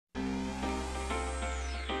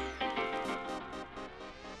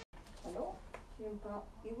paar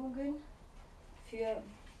Übungen für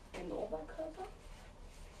den Oberkörper.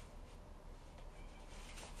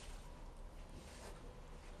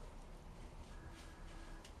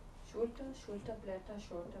 Schulter, Schulterblätter,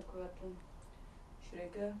 Schultergürtel,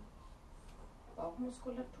 schräge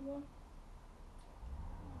Bauchmuskulatur.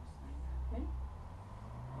 Einatmen,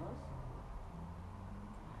 aus.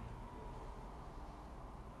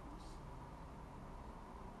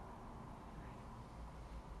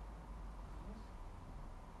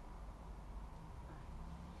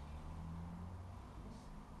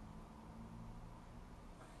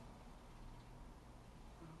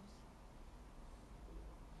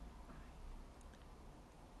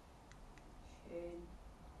 Schön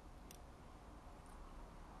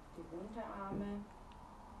die Unterarme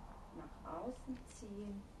nach außen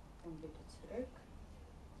ziehen und wieder zurück.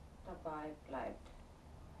 Dabei bleibt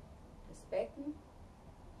das Becken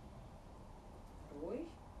ruhig,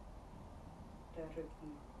 der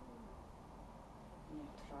Rücken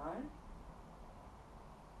neutral.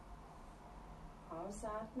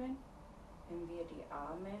 Ausatmen, wenn wir die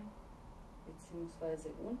Arme bzw.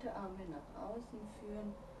 Unterarme nach außen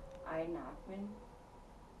führen. Einatmen,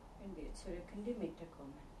 wenn wir zurück in die Mitte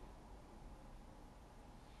kommen.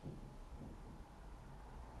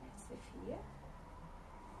 Letzte 4,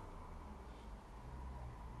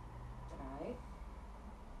 3,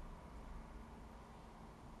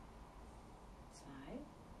 2,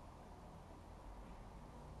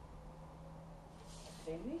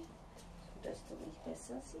 dreh mich, sodass du mich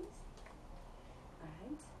besser siehst.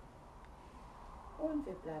 1 und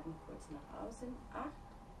wir bleiben kurz nach außen. 8,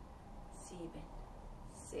 7,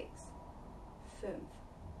 6, 5,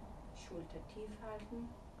 Schulter tief halten,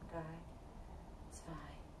 3, 2,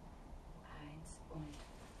 1 und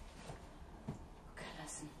locker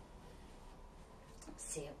lassen.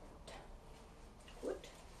 Sehr gut. Gut.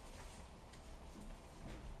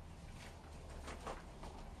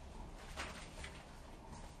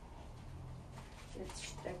 Jetzt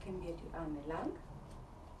strecken wir die Arme lang.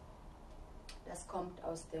 Das kommt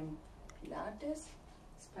aus dem Pilates.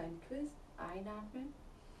 Spine Twist, einatmen,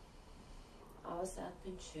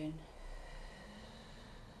 ausatmen, schön.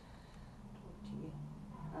 Rotieren,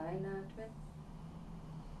 einatmen,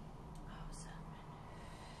 ausatmen,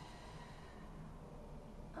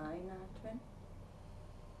 einatmen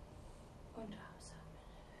und ausatmen,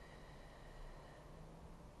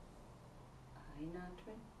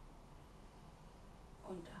 einatmen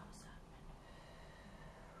und ausatmen.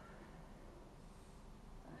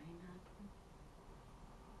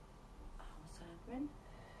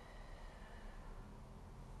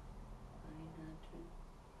 Einatmen,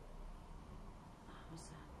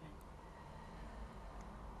 ausatmen.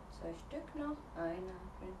 2 Stück noch,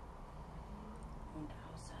 einatmen und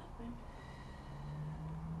ausatmen.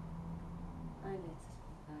 Ein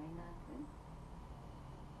letztes Mal einatmen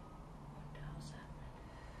und ausatmen.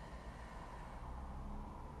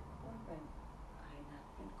 Und beim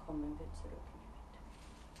Einatmen kommen wir zurück in die Mitte.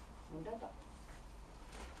 Wunderbar.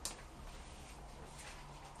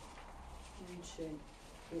 Und schön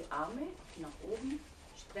die Arme nach oben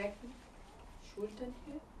strecken,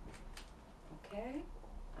 Schulternhöhe. Okay,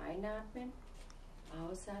 einatmen,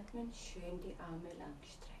 ausatmen, schön die Arme lang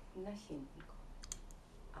strecken, nach hinten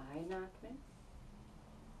kommen. Einatmen,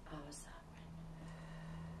 ausatmen,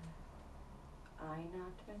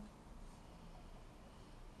 einatmen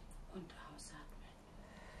und ausatmen.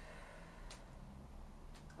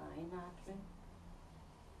 Einatmen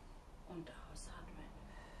und ausatmen.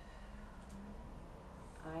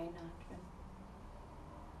 Einatmen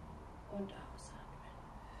und ausatmen.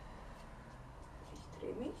 Ich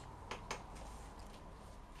drehe mich.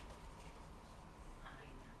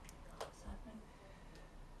 Einatmen, ausatmen.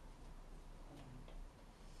 Und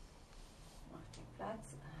mach den Platz.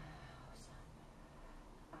 Ausatmen.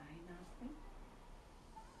 Einatmen.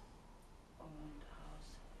 Und aus.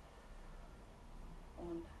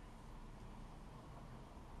 Und ein.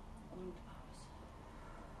 Und aus.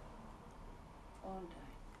 Und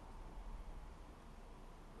ein.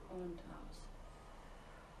 Und aus.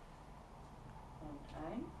 Und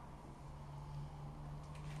ein.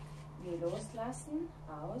 Wir loslassen,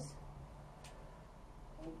 aus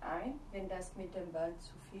und ein. Wenn das mit dem Ball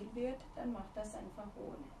zu viel wird, dann macht das einfach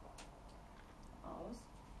ohne. Aus,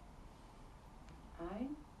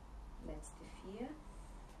 ein, letzte 4,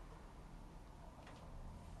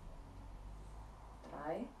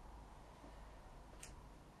 3,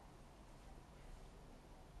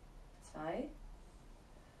 2,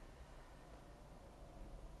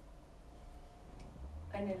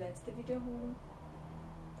 eine letzte Wiederholung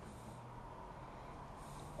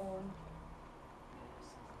und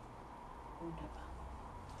wunderbar.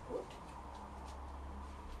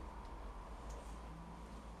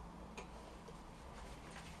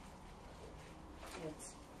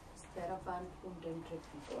 Terraband um den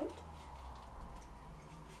Rücken und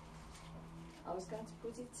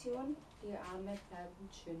Ausgangsposition. Die Arme bleiben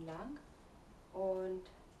schön lang und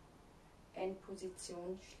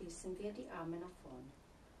Endposition schließen wir die Arme nach vorne.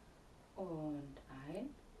 Und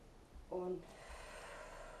ein und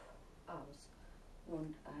aus.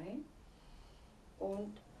 Und ein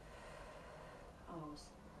und aus.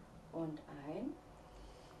 Und ein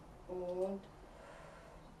und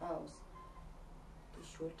aus. Die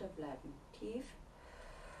Schulter bleiben tief.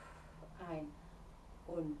 Ein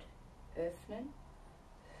und öffnen.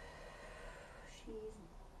 Schließen.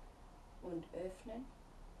 Und öffnen.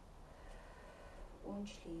 Und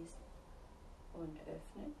schließen. Und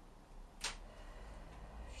öffnen.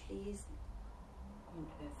 Schließen. Und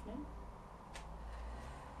öffnen.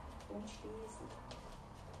 Und schließen.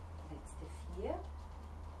 Letzte 4.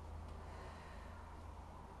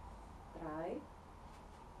 3,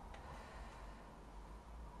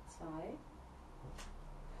 2,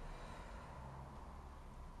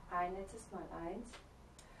 ein letztes Mal 1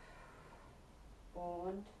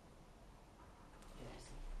 und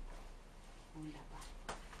lösen. Wunderbar.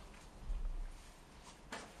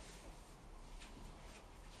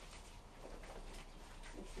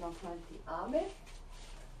 Jetzt nochmal die Arme.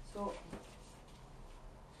 So,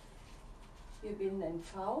 wir bilden ein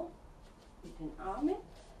V mit den Armen.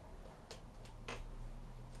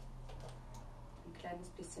 Kleines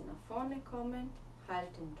bisschen nach vorne kommen,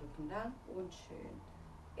 halt den Rücken lang und schön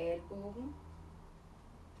Ellbogen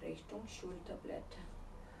Richtung Schulterblätter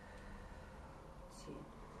ziehen.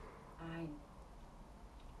 Ein,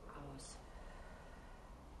 aus,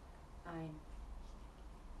 ein,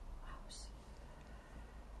 aus,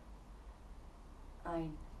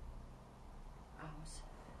 ein, aus,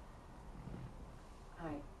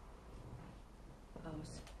 ein,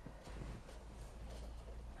 aus,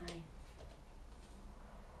 ein.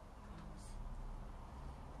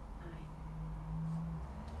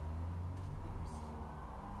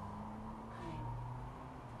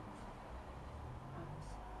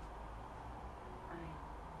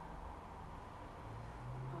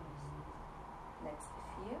 Letzte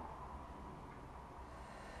 4.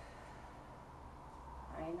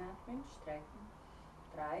 Einatmen, strecken.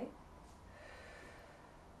 3,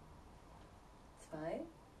 2,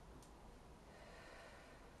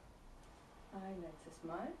 ein letztes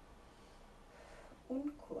Mal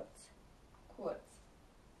und kurz, kurz,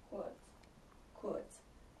 kurz, kurz.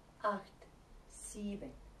 8,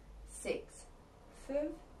 7, 6,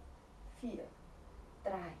 5, 4,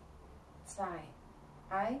 3, 2,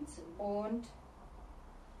 1 und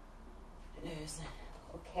lösen.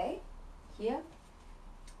 Okay, hier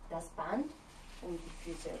das Band um die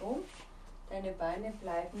Füße rum. Deine Beine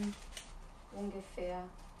bleiben ungefähr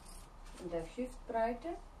in der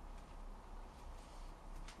Hüftbreite.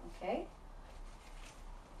 Okay.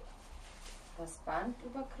 Das Band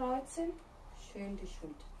überkreuzen. Schön die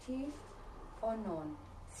Schulter tief. Und nun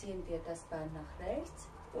ziehen wir das Band nach rechts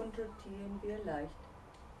und rotieren wir leicht.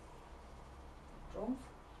 Rumpf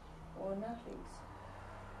und nach links.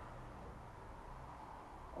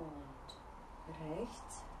 Und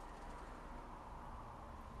rechts.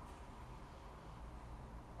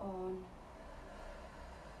 Und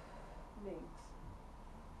links.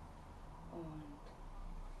 Und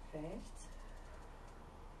rechts.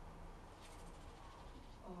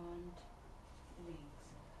 Und links.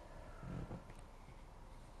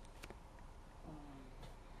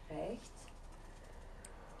 Und rechts.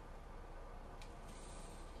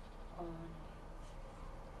 Und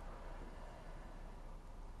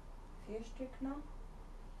 4 Stück noch.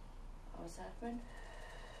 Ausatmen.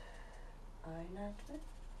 Einatmen.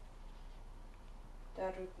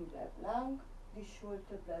 Der Rücken bleibt lang, die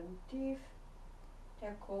Schulter bleiben tief,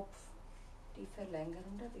 der Kopf, die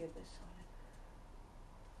Verlängerung der Wirbelsäule.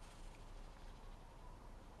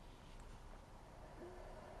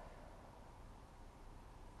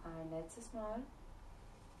 Ein letztes Mal.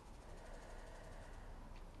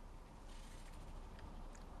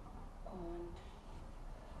 Und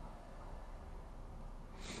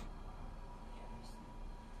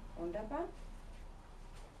wunderbar.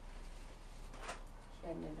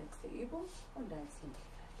 Eine letzte Übung und dann sind wir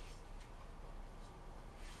fertig.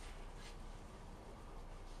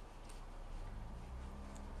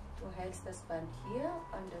 Du hältst das Band hier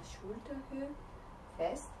an der Schulterhöhe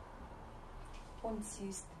fest und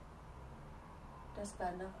ziehst das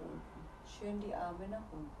Band nach unten. Schön die Arme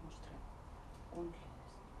nach unten strecken und lösen.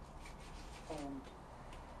 Und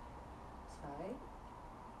 2,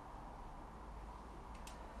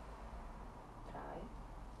 3,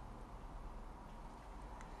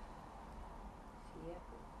 4,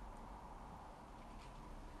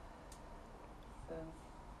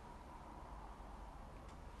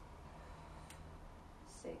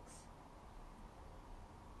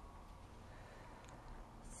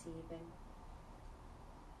 7,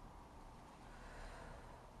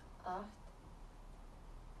 8,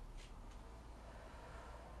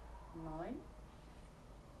 9,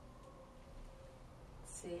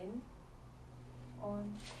 10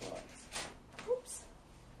 und kurz. Ups.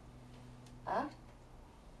 8,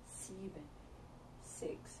 7,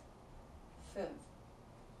 6, 5,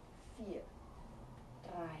 4,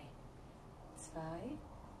 3, 2,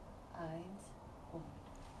 1 und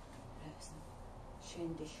lösen.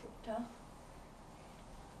 Schön die Schulter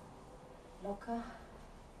locker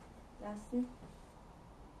lassen.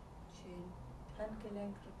 Schön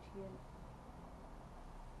Handgelenk rotieren.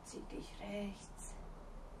 Zieh dich rechts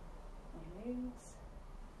und links.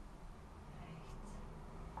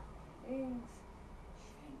 Rechts, links.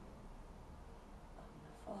 Schön. Auch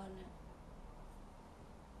nach vorne.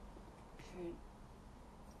 Schön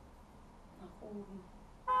nach oben.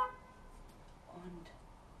 Und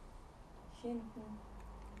hinten.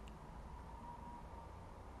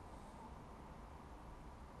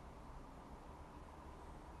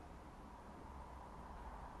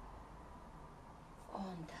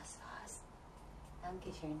 Und das war's.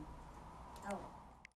 Dankeschön. Ciao.